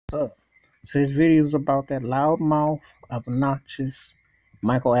up. So this video is about that loudmouth, obnoxious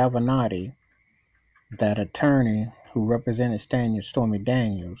Michael Avenatti, that attorney who represented Stormy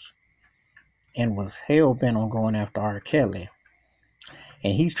Daniels and was hell bent on going after R. Kelly.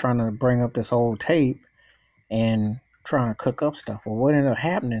 And he's trying to bring up this old tape and trying to cook up stuff. Well, what ended up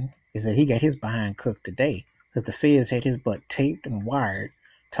happening is that he got his behind cooked today because the feds had his butt taped and wired,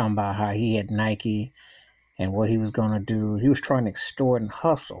 talking about how he had Nike and what he was going to do. He was trying to extort and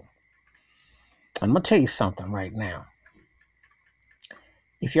hustle. I'm going to tell you something right now.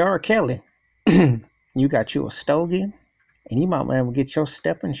 If you're R. Kelly, you got you a stogie, and you might want to get your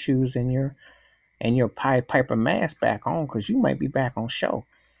stepping shoes and your Pied Piper mask back on because you might be back on show.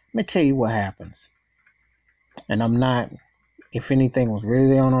 Let me tell you what happens. And I'm not, if anything was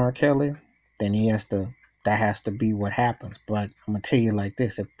really on R. Kelly, then that has to be what happens. But I'm going to tell you like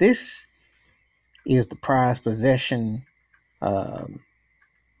this. If this is the prized possession,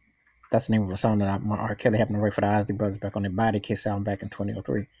 that's the name of a song that R. Kelly happened to write for the Isley Brothers back on their Body Kiss album back in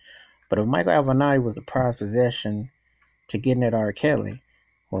 2003. But if Michael Avenatti was the prized possession to getting at R. Kelly,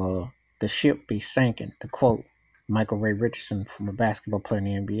 well, the ship be sinking, to quote Michael Ray Richardson, from a basketball player in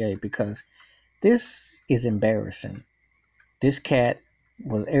the NBA, because this is embarrassing. This cat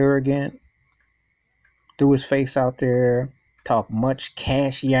was arrogant, threw his face out there, talked much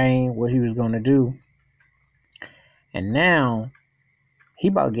cash yang, what he was going to do. And now he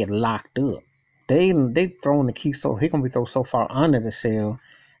about to get locked up. They throwing the key, so he gonna be thrown so far under the cell,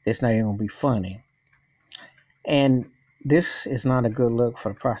 it's not even gonna be funny. And this is not a good look for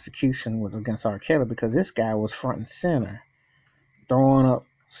the prosecution against R. Kelly, because this guy was front and center, throwing up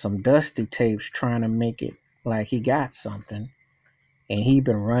some dusty tapes, trying to make it like he got something, and he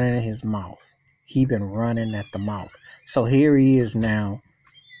been running at his mouth. He been running at the mouth. So here he is now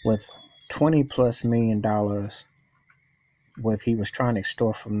with $20+ million, what he was trying to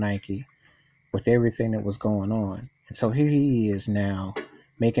extort from Nike, with everything that was going on. And so here he is now,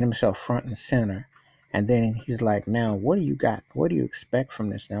 making himself front and center. And then he's like, now, what do you got? What do you expect from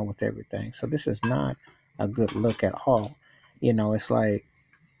this now with everything? So this is not a good look at all. You know, it's like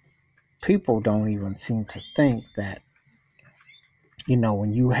people don't even seem to think that, you know,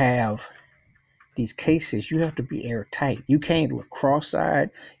 when you have these cases, you have to be airtight. You can't look cross-eyed.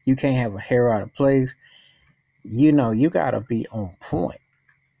 You can't have a hair out of place. You know, you got to be on point,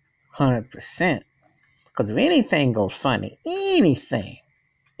 100%. Because if anything goes funny, anything,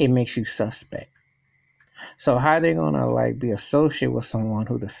 it makes you suspect. So how are they gonna like be associated with someone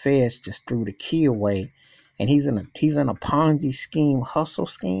who the feds just threw the key away, and he's in a Ponzi scheme, hustle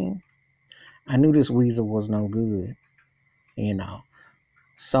scheme? I knew this weasel was no good. You know,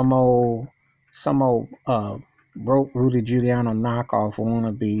 some old broke Rudy Giuliano knockoff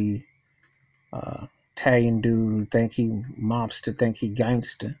wannabe Italian dude who think he mobster, think he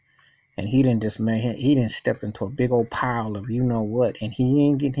gangster. And he didn't step into a big old pile of you know what, and he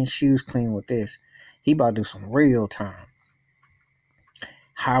ain't getting his shoes clean with this. He about to do some real time.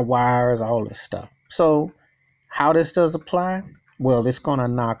 High wires, all this stuff. So how this does apply? Well, it's gonna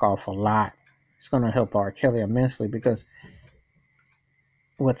knock off a lot. It's gonna help R. Kelly immensely, because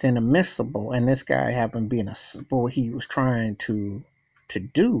what's inadmissible, and this guy happened to be what he was trying to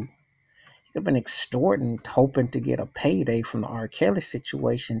do. He'd been extorting, hoping to get a payday from the R. Kelly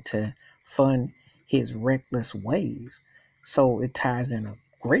situation to fund his reckless ways. So it ties in a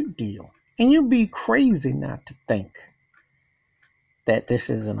great deal. And you'd be crazy not to think that this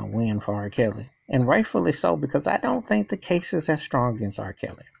isn't a win for R. Kelly. And rightfully so, because I don't think the case is as strong against R.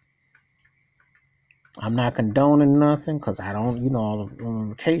 Kelly. I'm not condoning nothing, because I don't, all the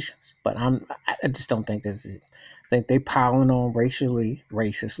ramifications. But I just don't think this is. I think they piling on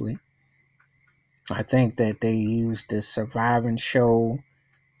racistly. I think that they use this surviving show,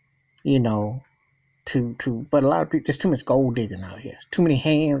 but a lot of people, there's too much gold digging out here. Too many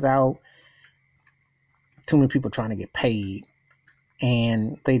hands out, too many people trying to get paid,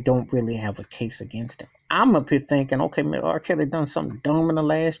 and they don't really have a case against him. I'm up here thinking, okay, man, R. Kelly done something dumb in the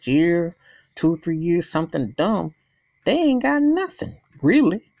last year, 2 or 3 years, something dumb. They ain't got nothing,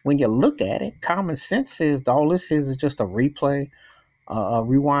 really. When you look at it, common sense says all this is just a replay, a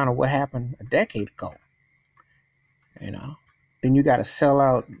rewind of what happened a decade ago. Then you got to sell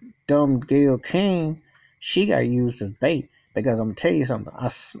out dumb Gayle King. She got used as bait, because I'm going to tell you something.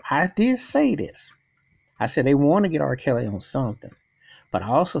 I did say this. I said they want to get R. Kelly on something. But I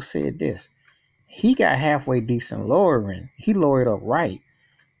also said this. He got halfway decent lawyering. He lawyered up right.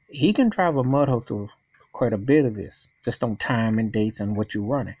 He can drive a mud hole through quite a bit of this, just on time and dates and what you're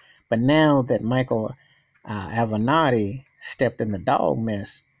running. But now that Michael Avenatti stepped in the dog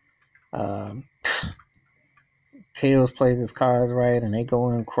mess, kills, plays his cards right, and they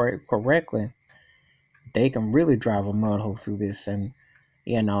go in correctly, they can really drive a mud hole through this. And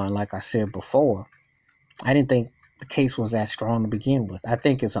and like I said before, I didn't think the case was that strong to begin with. I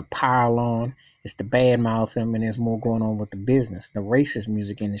think it's a pile on. It's the bad mouth him, and there's more going on with the business, the racist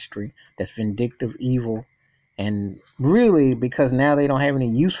music industry that's vindictive, evil, and really because now they don't have any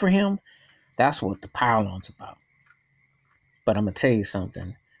use for him. That's what the pile on's about. But I'm gonna tell you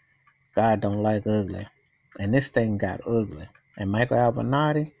something. God don't like ugly, and this thing got ugly. And Michael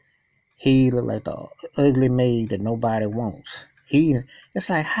Avenatti, he looked like the ugly maid that nobody wants. It's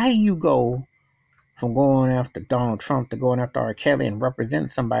like how you go from going after Donald Trump to going after R. Kelly and representing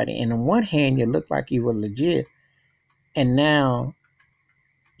somebody. And on one hand, you look like you were legit, and now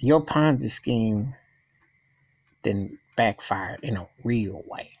your Ponzi scheme then backfired in a real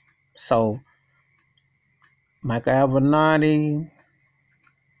way. So Michael Avenatti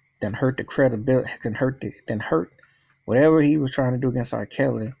then hurt the credibility, then hurt whatever he was trying to do against R.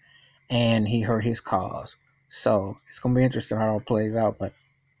 Kelly, and he hurt his cause. So it's gonna be interesting how it plays out. But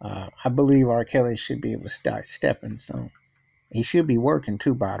I believe R. Kelly should be able to start stepping soon. He should be working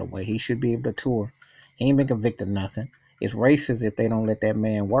too, by the way. He should be able to tour. He ain't been convicted of nothing. It's racist if they don't let that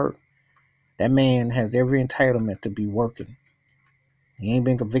man work. That man has every entitlement to be working. He ain't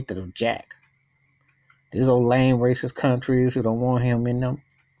been convicted of jack. These old lame racist countries who don't want him in them.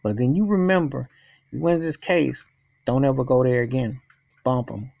 But then you remember, he wins this case, don't ever go there again.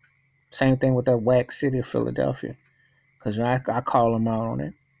 Bump him. Same thing with that whack city of Philadelphia. Because I call him out on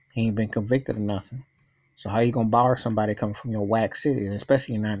it. He ain't been convicted of nothing. So how you gonna bar somebody coming from your whack city,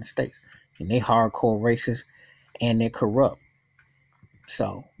 especially in the United States? And they hardcore racist and they're corrupt.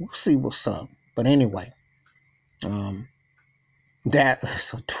 So we'll see what's up. But anyway, that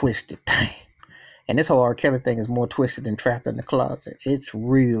is a twisted thing. And this whole R. Kelly thing is more twisted than Trapped in the Closet. It's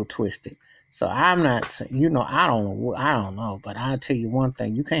real twisted. So I'm not saying, I don't know, but I'll tell you one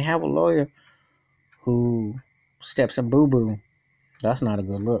thing: you can't have a lawyer who steps in boo boo. That's not a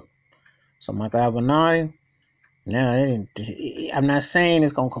good look. So Michael Avenatti, now I'm not saying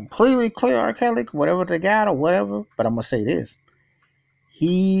it's gonna completely clear R. Kelly, whatever they got or whatever, but I'm gonna say this: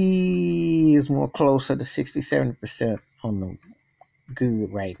 he is more closer to 60-70% on the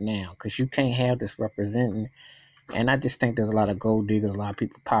good right now, because you can't have this representing. And I just think there's a lot of gold diggers, a lot of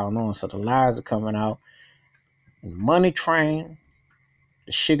people piling on. So the lies are coming out. And the money train,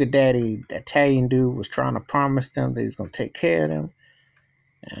 the sugar daddy, the Italian dude was trying to promise them that he's gonna take care of them.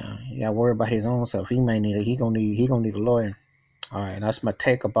 He got to worry about his own self. He gonna need a lawyer. All right, that's my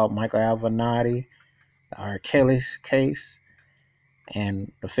take about Michael Avenatti, R. Kelly's case,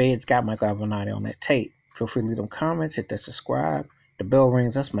 and the feds got Michael Avenatti on that tape. Feel free to leave them comments, hit that subscribe. The bell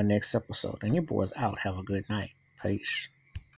rings. That's my next episode. And your boy's out. Have a good night. Peace.